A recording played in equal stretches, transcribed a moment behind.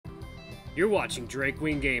You're watching Drake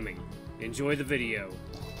Wing Gaming. Enjoy the video.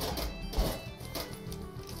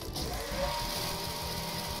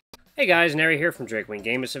 Hey guys, Nary here from Drake Wing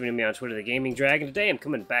Gaming, sending me on Twitter, the Gaming Dragon. Today I'm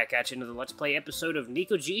coming back at you another Let's Play episode of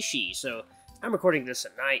Nekojishi. So, I'm recording this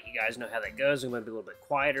at night. You guys know how that goes. I'm going to be a little bit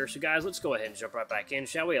quieter. So guys, let's go ahead and jump right back in,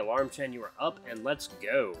 shall we? Alarm Chen, you are up, and let's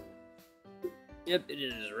go. Yep, it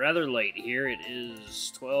is rather late here. It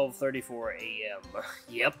is 12:34 a.m.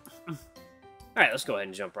 Yep. Alright, let's go ahead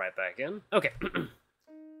and jump right back in. Okay.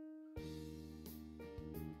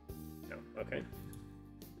 Okay.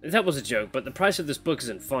 That was a joke, but the price of this book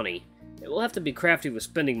isn't funny. It will have to be crafty with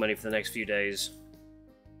spending money for the next few days.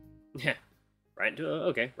 Yeah. Right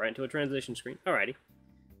into a transition screen. Alrighty.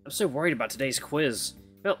 I'm so worried about today's quiz.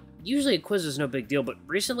 Well, usually a quiz is no big deal, but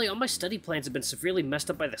recently all my study plans have been severely messed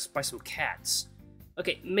up by some cats.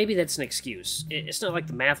 Okay, maybe that's an excuse. It's not like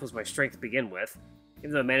the math was my strength to begin with.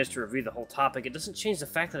 Even though I managed to review the whole topic, it doesn't change the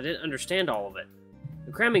fact that I didn't understand all of it.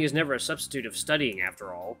 The cramming is never a substitute of studying,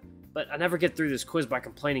 after all. But I never get through this quiz by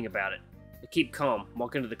complaining about it. I keep calm,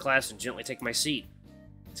 walk into the class, and gently take my seat.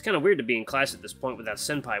 It's kind of weird to be in class at this point without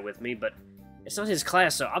Senpai with me, but it's not his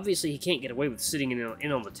class, so obviously he can't get away with sitting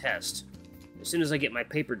in on the test. As soon as I get my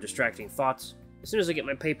paper, distracting thoughts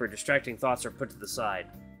are put to the side.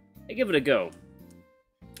 I give it a go.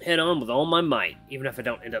 Head on with all my might, even if I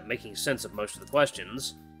don't end up making sense of most of the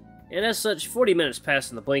questions. And as such, 40 minutes pass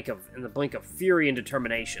in the blink of fury and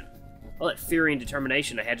determination. All that fury and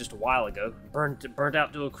determination I had just a while ago burnt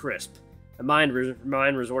out to a crisp. My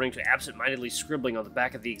mind resorting to absent-mindedly scribbling on the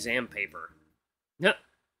back of the exam paper. Yep.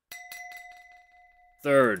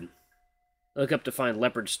 Third. I look up to find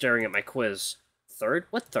Leopard staring at my quiz. Third?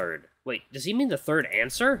 What third? Wait, does he mean the third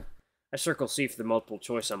answer? I circle C for the multiple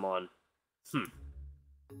choice I'm on.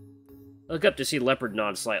 I look up to see Leopard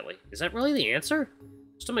nod slightly. Is that really the answer?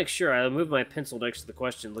 Just to make sure, I move my pencil next to the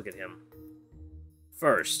question and look at him.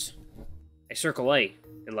 First. I circle A,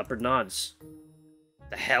 and Leopard nods.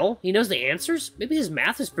 The hell? He knows the answers? Maybe his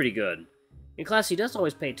math is pretty good. In class, he does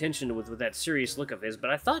always pay attention with that serious look of his, but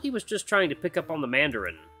I thought he was just trying to pick up on the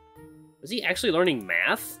Mandarin. Was he actually learning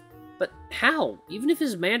math? But how? Even if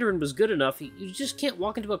his Mandarin was good enough, you just can't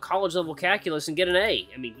walk into a college-level calculus and get an A.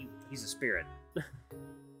 I mean, he's a spirit.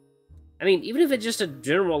 I mean, even if it's just a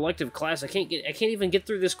general elective class, I can't even get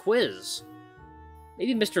through this quiz.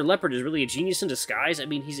 Maybe Mr. Leopard is really a genius in disguise. I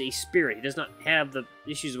mean, he's a spirit. He does not have the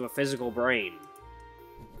issues of a physical brain.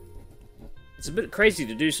 It's a bit crazy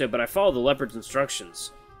to do so, but I follow the Leopard's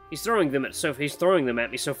instructions. He's throwing them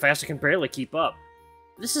at me so fast I can barely keep up.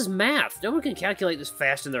 This is math. No one can calculate this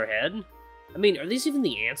fast in their head. I mean, are these even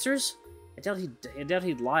the answers? I doubt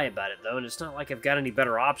he'd lie about it, though, and it's not like I've got any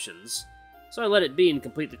better options. So I let it be and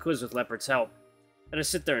complete the quiz with Leopard's help. And I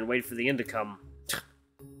sit there and wait for the end to come. Could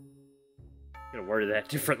have worded that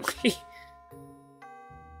differently.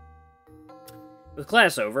 With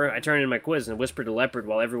class over, I turn in my quiz and whisper to Leopard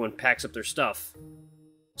while everyone packs up their stuff.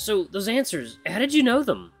 So, those answers, how did you know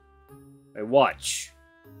them? I watch.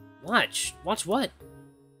 Watch? Watch what?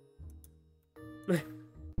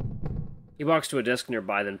 He walks to a desk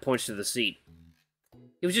nearby, then points to the seat.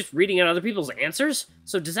 He was just reading out other people's answers?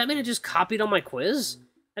 So does that mean I just copied on my quiz?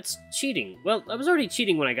 That's cheating. Well, I was already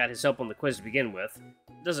cheating when I got his help on the quiz to begin with.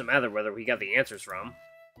 It doesn't matter whether he got the answers from.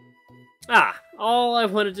 Ah, all I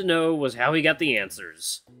wanted to know was how he got the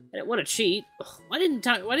answers. I didn't want to cheat. Why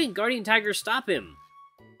didn't Guardian Tiger stop him?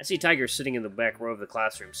 I see Tiger sitting in the back row of the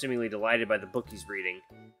classroom, seemingly delighted by the book he's reading.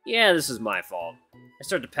 Yeah, this is my fault. I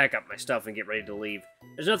start to pack up my stuff and get ready to leave.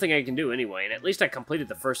 There's nothing I can do anyway, and at least I completed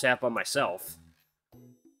the first half by myself.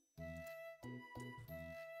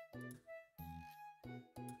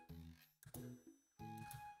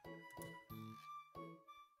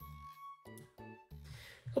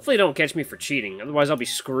 Hopefully they don't catch me for cheating, otherwise I'll be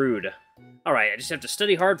screwed. Alright, I just have to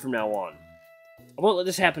study hard from now on. I won't let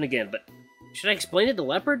this happen again, but should I explain it to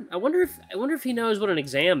Leopard? I wonder if he knows what an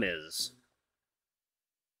exam is.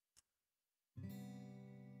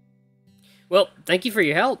 Well, thank you for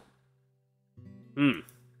your help.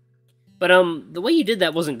 But, the way you did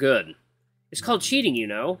that wasn't good. It's called cheating, you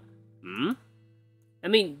know. I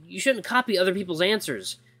mean, you shouldn't copy other people's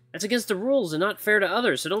answers. That's against the rules and not fair to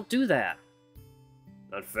others, so don't do that.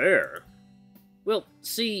 Not fair? Well,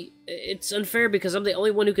 see, it's unfair because I'm the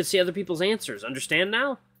only one who can see other people's answers. Understand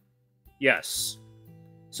now? Yes.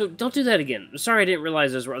 So don't do that again. I'm sorry I didn't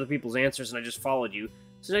realize those were other people's answers and I just followed you.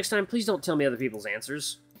 So next time, please don't tell me other people's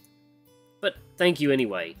answers. But thank you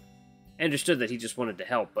anyway. I understood that he just wanted to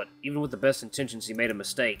help, but even with the best intentions, he made a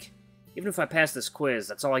mistake. Even if I pass this quiz,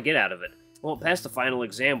 that's all I get out of it. I won't pass the final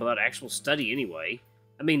exam without actual study anyway.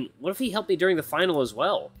 I mean, what if he helped me during the final as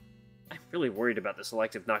well? I'm really worried about this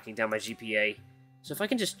elective knocking down my GPA. So if I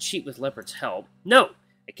can just cheat with Leopard's help... No!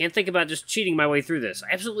 I can't think about just cheating my way through this.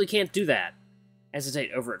 I absolutely can't do that. I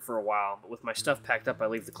hesitate over it for a while, but with my stuff packed up, I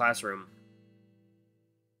leave the classroom.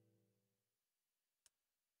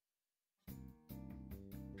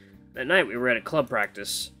 That night, we were at a club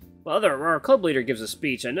practice. While our club leader gives a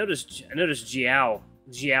speech, I noticed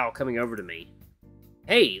Liao coming over to me.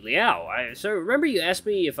 Hey, Liao, so remember you asked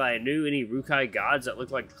me if I knew any Rukai gods that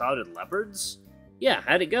looked like clouded leopards? Yeah,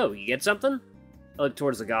 how'd it go? You get something? I looked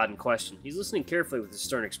towards the god in question. He's listening carefully with a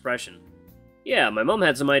stern expression. Yeah, my mom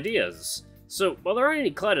had some ideas. So, while there aren't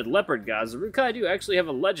any clouded leopard gods, the Rukai do actually have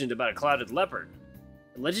a legend about a clouded leopard.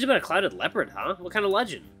 A legend about a clouded leopard, huh? What kind of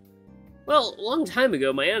legend? Well, a long time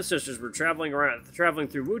ago, my ancestors were traveling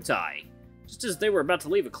through Wutai. Just as they were about to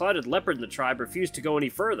leave, a clouded leopard in the tribe refused to go any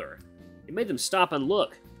further. It made them stop and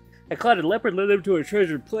look. A clouded leopard led them to a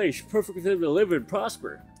treasured place, perfect for them to live and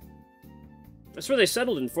prosper. That's where they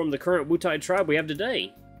settled and formed the current Wutai tribe we have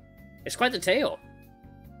today. It's quite the tale.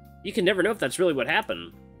 You can never know if that's really what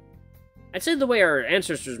happened. I'd say the way our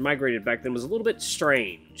ancestors migrated back then was a little bit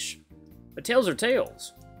strange. But tales are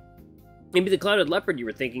tales. Maybe the clouded leopard you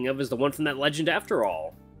were thinking of is the one from that legend after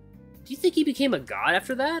all. Do you think he became a god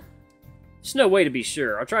after that? There's no way to be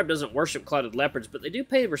sure. Our tribe doesn't worship clouded leopards, but they do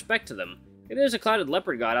pay respect to them. Maybe there's a clouded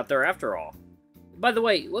leopard god out there after all. By the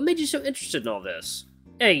way, what made you so interested in all this?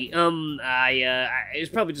 Hey, I was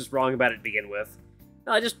probably just wrong about it to begin with.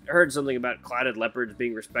 I just heard something about clouded leopards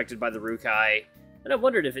being respected by the Rukai, and I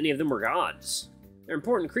wondered if any of them were gods. They're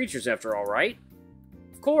important creatures after all, right?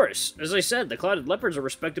 Of course. As I said, the clouded leopards are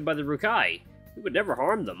respected by the Rukai. We would never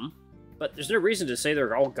harm them. But there's no reason to say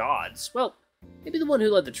they're all gods. Well, maybe the one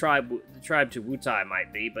who led the tribe to Wutai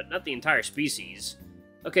might be, but not the entire species.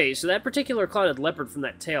 Okay, so that particular clouded leopard from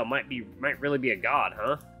that tale might really be a god,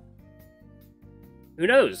 huh? Who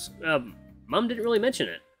knows? Mom didn't really mention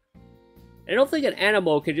it. I don't think an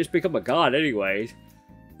animal can just become a god anyways.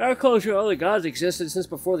 Our culture, all the gods existed since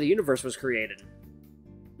before the universe was created.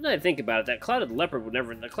 Now that I think about it, the clouded leopard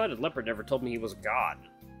never told me he was a god.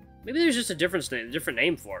 Maybe there's just a different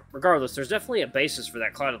name for it. Regardless, there's definitely a basis for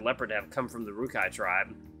that clouded leopard to have come from the Rukai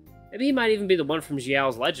tribe. Maybe he might even be the one from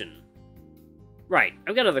Xiao's legend. Right,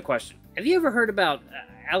 I've got another question. Have you ever heard about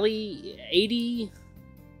Ali 80?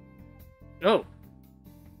 Oh.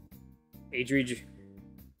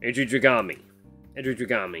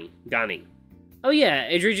 Gani. Oh yeah,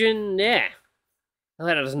 Adrian, yeah. I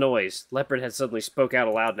let out his noise. Leopard had suddenly spoke out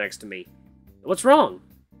aloud next to me. What's wrong?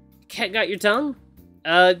 Cat got your tongue?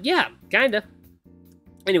 Yeah, kinda.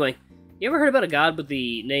 Anyway, you ever heard about a god with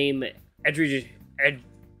the name Adri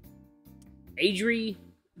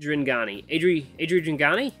Dringani? Adrian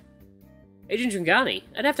Dringani?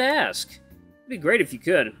 I'd have to ask. It'd be great if you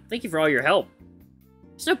could. Thank you for all your help.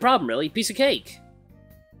 It's no problem, really. Piece of cake.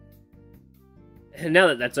 And now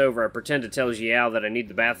that that's over, I pretend to tell Xiao that I need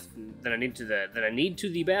to the bathroom. I need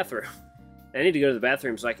to go to the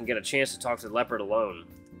bathroom so I can get a chance to talk to the leopard alone.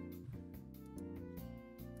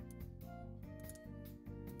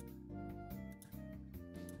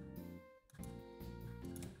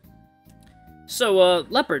 So,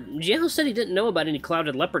 Leopard, Xiao said he didn't know about any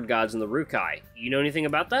clouded leopard gods in the Rukai. You know anything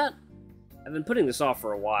about that? I've been putting this off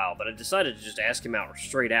for a while, but I decided to just ask him out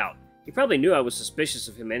straight out. He probably knew I was suspicious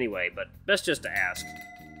of him anyway, but best just to ask.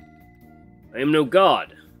 I am no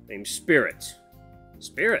god. I am spirit.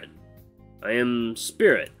 Spirit? I am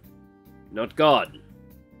spirit, not god.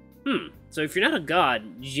 So if you're not a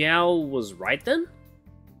god, Xiao was right then?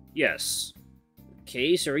 Yes.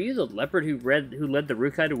 Okay, so are you the leopard who led the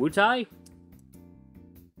Rukai to Wutai?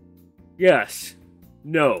 Yes.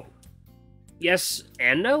 No. Yes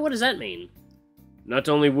and no? What does that mean? Not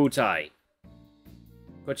only Wutai.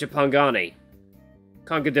 Kochipangani.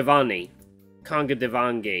 Kongadevani.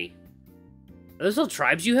 Kongadevangi. Are those all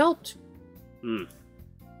tribes you helped?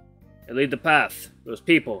 They lead the path. Those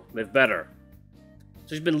people live better.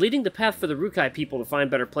 So he's been leading the path for the Rukai people to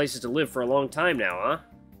find better places to live for a long time now, huh?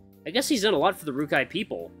 I guess he's done a lot for the Rukai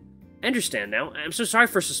people. I understand now. I'm so sorry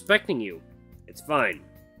for suspecting you. It's fine.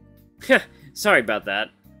 Sorry about that.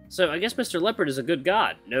 So, I guess Mr. Leopard is a good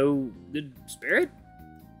god. No good spirit?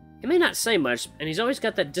 He may not say much, and he's always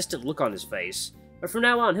got that distant look on his face. But from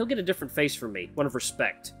now on, he'll get a different face from me, one of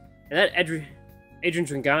respect. And that Adrian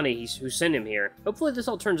Tringani who sent him here, hopefully this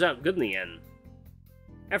all turns out good in the end.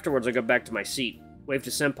 Afterwards, I go back to my seat, wave to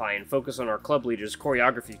Senpai, and focus on our club leader's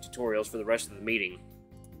choreography tutorials for the rest of the meeting.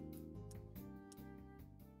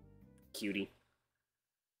 Cutie.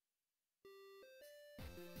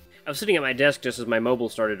 I was sitting at my desk just as my mobile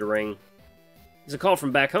started to ring. It's a call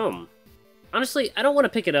from back home. Honestly, I don't want to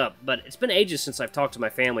pick it up, but it's been ages since I've talked to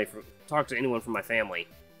my family talk to anyone from my family.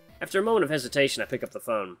 After a moment of hesitation, I pick up the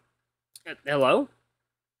phone. Hello?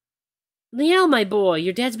 Liao, my boy,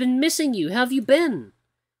 your dad's been missing you. How have you been?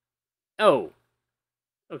 Oh.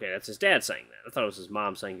 Okay, that's his dad saying that. I thought it was his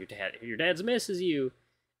mom saying your dad's misses you.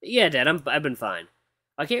 Yeah, Dad, I've been fine.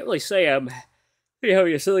 I can't really say I'm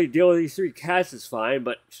having a silly deal with these 3 cats is fine,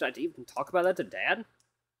 but should I even talk about that to Dad?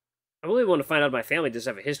 I really want to find out if my family does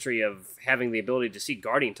have a history of having the ability to see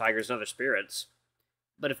guardian tigers and other spirits.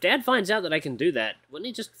 But if Dad finds out that I can do that, wouldn't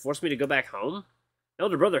he just force me to go back home? My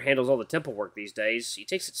older brother handles all the temple work these days. He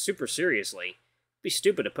takes it super seriously. It'd be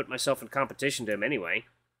stupid to put myself in competition to him anyway.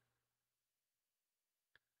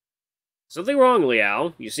 Something wrong,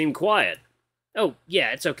 Liao. You seem quiet. Oh,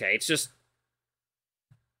 yeah, it's okay. It's just...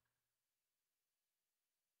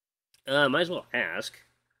 might as well ask.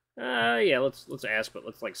 Yeah, let's ask, but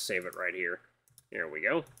let's, like, save it right here. Here we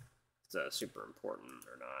go. It's, super important,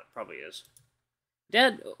 or not. Probably is.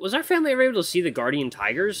 Dad, was our family ever able to see the guardian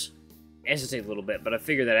tigers? I hesitate a little bit, but I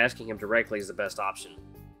figure that asking him directly is the best option.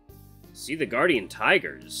 See the guardian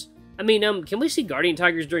tigers? I mean, can we see guardian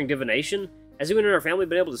tigers during divination? Has anyone in our family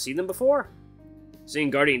been able to see them before?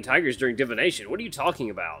 Seeing guardian tigers during divination? What are you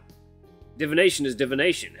talking about? Divination is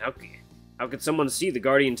divination. How could someone see the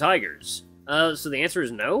guardian tigers? So the answer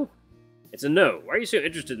is no? It's a no. Why are you so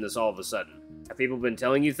interested in this all of a sudden? Have people been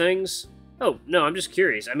telling you things? Oh, no, I'm just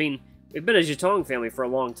curious. I mean, we've been a Jitong family for a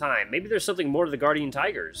long time. Maybe there's something more to the guardian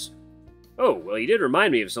tigers. Oh, well, you did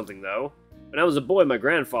remind me of something, though. When I was a boy, my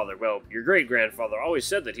grandfather, well, your great-grandfather, always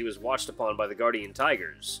said that he was watched upon by the guardian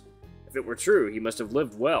tigers. If it were true, he must have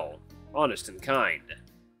lived well, honest and kind.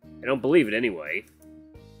 I don't believe it anyway.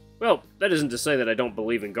 Well, that isn't to say that I don't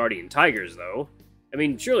believe in guardian tigers, though. I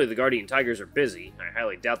mean, surely the guardian tigers are busy. I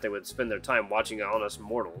highly doubt they would spend their time watching on us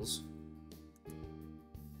mortals.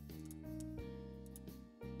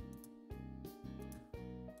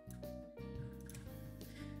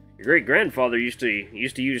 Your great-grandfather used to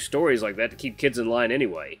use stories like that to keep kids in line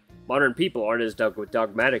anyway. Modern people aren't as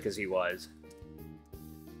dogmatic as he was.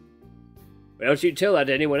 But don't you tell that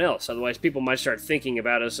to anyone else, otherwise people might start thinking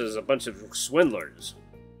about us as a bunch of swindlers.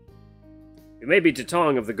 We may be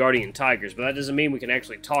Jitong of the guardian tigers, but that doesn't mean we can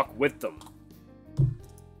actually talk with them.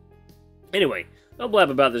 Anyway, don't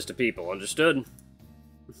blab about this to people, understood?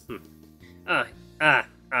 I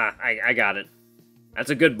got it.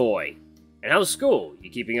 That's a good boy. And how's school? You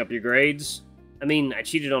keeping up your grades? I mean, I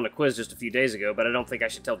cheated on a quiz just a few days ago, but I don't think I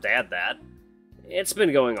should tell Dad that. It's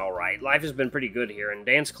been going alright. Life has been pretty good here, and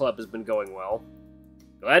dance club has been going well.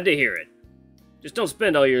 Glad to hear it. Just don't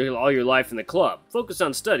spend all your life in the club. Focus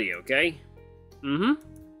on study, okay? Mm-hmm.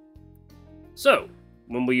 So,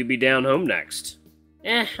 when will you be down home next?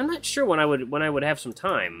 I'm not sure when I would have some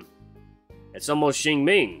time. It's almost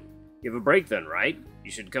Xingming. You have a break then, right? You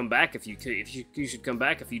should come back if you should come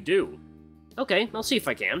back if you do. Okay, I'll see if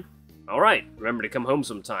I can. Alright, remember to come home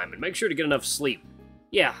sometime, and make sure to get enough sleep.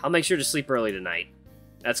 Yeah, I'll make sure to sleep early tonight.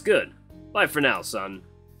 That's good. Bye for now, son.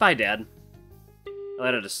 Bye, Dad. I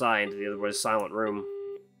let out a sigh into the otherwise silent room.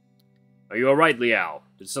 Are you alright, Liao?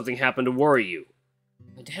 Did something happen to worry you?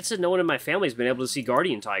 My dad said no one in my family has been able to see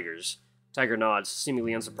guardian tigers. Tiger nods,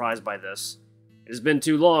 seemingly unsurprised by this. It has been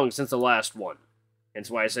too long since the last one.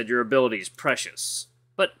 Hence why I said your ability is precious.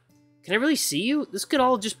 But, can I really see you? This could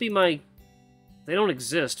all just be my... They don't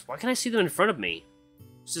exist. Why can't I see them in front of me?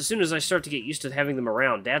 Just as soon as I start to get used to having them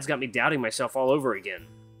around, Dad's got me doubting myself all over again.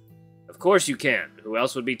 Of course you can. Who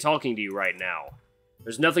else would be talking to you right now?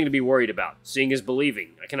 There's nothing to be worried about. Seeing is believing.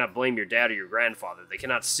 I cannot blame your dad or your grandfather. They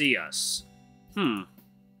cannot see us.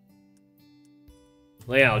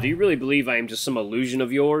 Liao, do you really believe I am just some illusion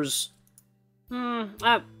of yours? Well,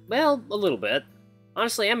 a little bit.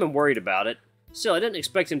 Honestly, I am worried about it. Still, I didn't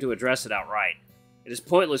expect him to address it outright. It is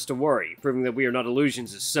pointless to worry. Proving that we are not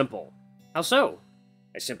illusions is simple. How so?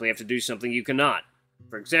 I simply have to do something you cannot.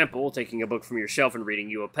 For example, taking a book from your shelf and reading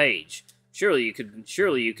you a page. Surely you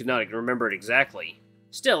could not remember it exactly.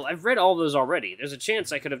 Still, I've read all those already. There's a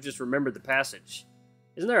chance I could have just remembered the passage.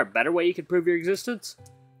 Isn't there a better way you could prove your existence?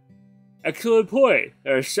 Excellent point.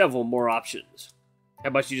 There are several more options. How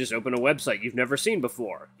about you just open a website you've never seen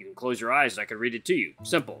before? You can close your eyes and I can read it to you.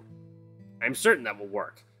 Simple. I'm certain that will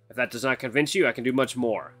work. If that does not convince you, I can do much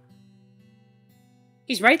more.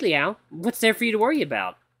 He's right, Liao. What's there for you to worry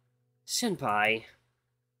about? Senpai.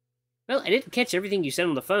 Well, I didn't catch everything you said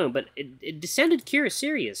on the phone, but it sounded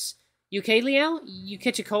serious. You okay, Liao? You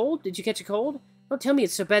catch a cold? Did you catch a cold? Don't tell me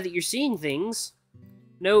it's so bad that you're seeing things.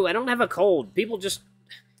 No, I don't have a cold. People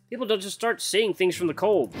don't just start seeing things from the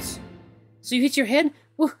colds. So you hit your head?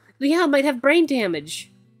 Well, Liao might have brain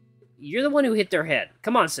damage. You're the one who hit their head.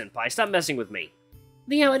 Come on, Senpai, stop messing with me.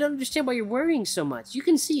 Liao, I don't understand why you're worrying so much. You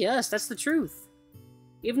can see us, that's the truth.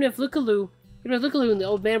 Even if Lukaloo and the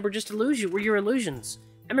old man were just were your illusions.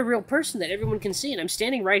 I'm a real person that everyone can see, and I'm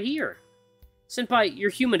standing right here. Senpai, you're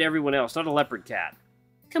human to everyone else, not a leopard cat.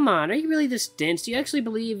 Come on, are you really this dense? Do you actually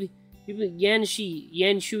believe Yanshushi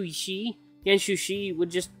would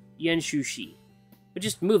just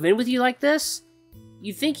move in with you like this?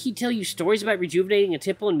 You think he'd tell you stories about rejuvenating a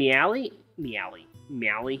tipple in Maui?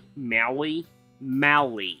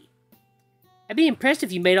 I'd be impressed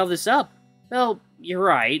if you made all this up. Well, you're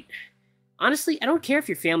right. Honestly, I don't care if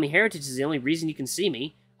your family heritage is the only reason you can see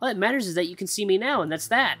me. All that matters is that you can see me now, and that's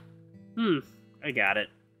that. I got it.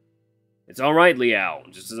 It's alright, Liao.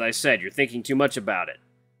 Just as I said, you're thinking too much about it.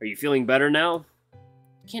 Are you feeling better now?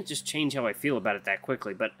 I can't just change how I feel about it that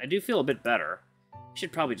quickly, but I do feel a bit better. I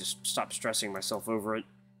should probably just stop stressing myself over it.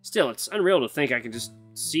 Still, it's unreal to think I can just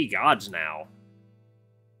see gods now.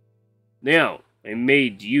 Now, I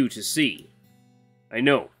made you to see. I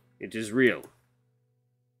know, it is real.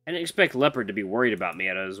 I didn't expect Leopard to be worried about me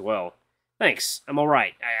as well. Thanks, I'm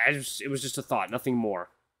alright. It was just a thought, nothing more.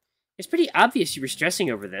 It's pretty obvious you were stressing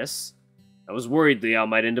over this. I was worried Liao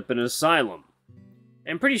might end up in an asylum.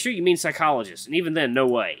 I'm pretty sure you mean psychologist, and even then, no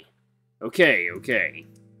way. Okay.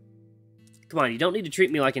 Come on, you don't need to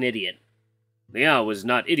treat me like an idiot. Liao was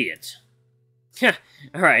not idiot.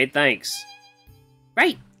 Alright, thanks.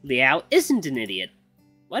 Right, Liao isn't an idiot.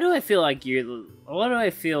 Why do I feel that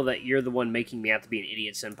you're the one making me out to be an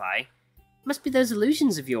idiot, Senpai? Must be those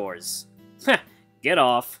illusions of yours. Get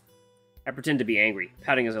off. I pretend to be angry,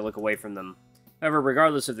 pouting as I look away from them. However,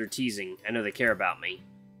 regardless of their teasing, I know they care about me.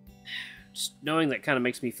 Just knowing that kind of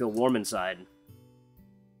makes me feel warm inside.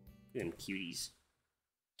 Them cuties.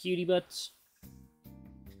 Cutie butts.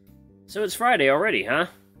 So it's Friday already, huh?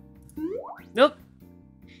 Nope.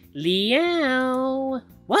 Liao!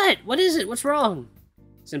 What? What is it? What's wrong?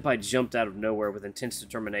 Senpai jumped out of nowhere with intense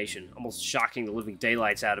determination, almost shocking the living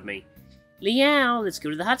daylights out of me. Liao, let's go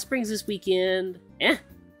to the hot springs this weekend.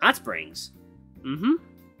 Hot springs?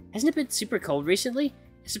 Hasn't it been super cold recently?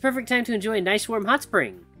 It's the perfect time to enjoy a nice warm hot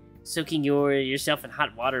spring. Soaking yourself in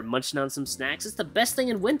hot water, munching on some snacks, it's the best thing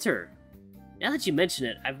in winter. Now that you mention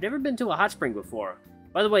it, I've never been to a hot spring before.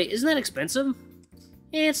 By the way, isn't that expensive?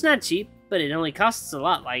 It's not cheap, but it only costs a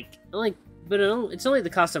lot, it's only the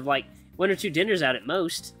cost of, 1 or 2 dinners out at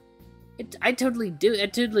most. I'd totally do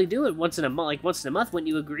it once in a month, wouldn't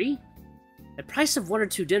you agree? The price of 1 or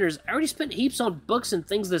 2 dinners, I already spent heaps on books and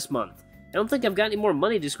things this month. I don't think I've got any more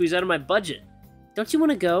money to squeeze out of my budget. Don't you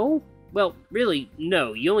want to go? Well, really,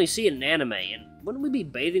 no. You only see it in anime, and wouldn't we be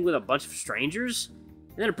bathing with a bunch of strangers?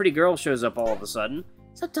 And then a pretty girl shows up all of a sudden.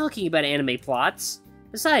 Stop talking about anime plots.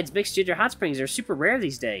 Besides, mixed gender hot springs are super rare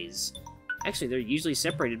these days. Actually, they're usually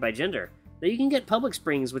separated by gender. Though you can get public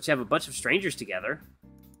springs which have a bunch of strangers together.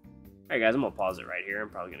 Alright guys, I'm gonna pause it right here. I'm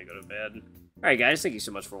probably gonna go to bed. Alright guys, thank you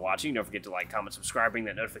so much for watching. Don't forget to like, comment, subscribe, ring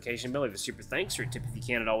that notification bell, leave a super thanks, or a tip if you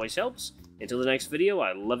can, it always helps. Until the next video,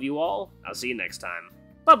 I love you all. I'll see you next time.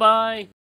 Bye-bye!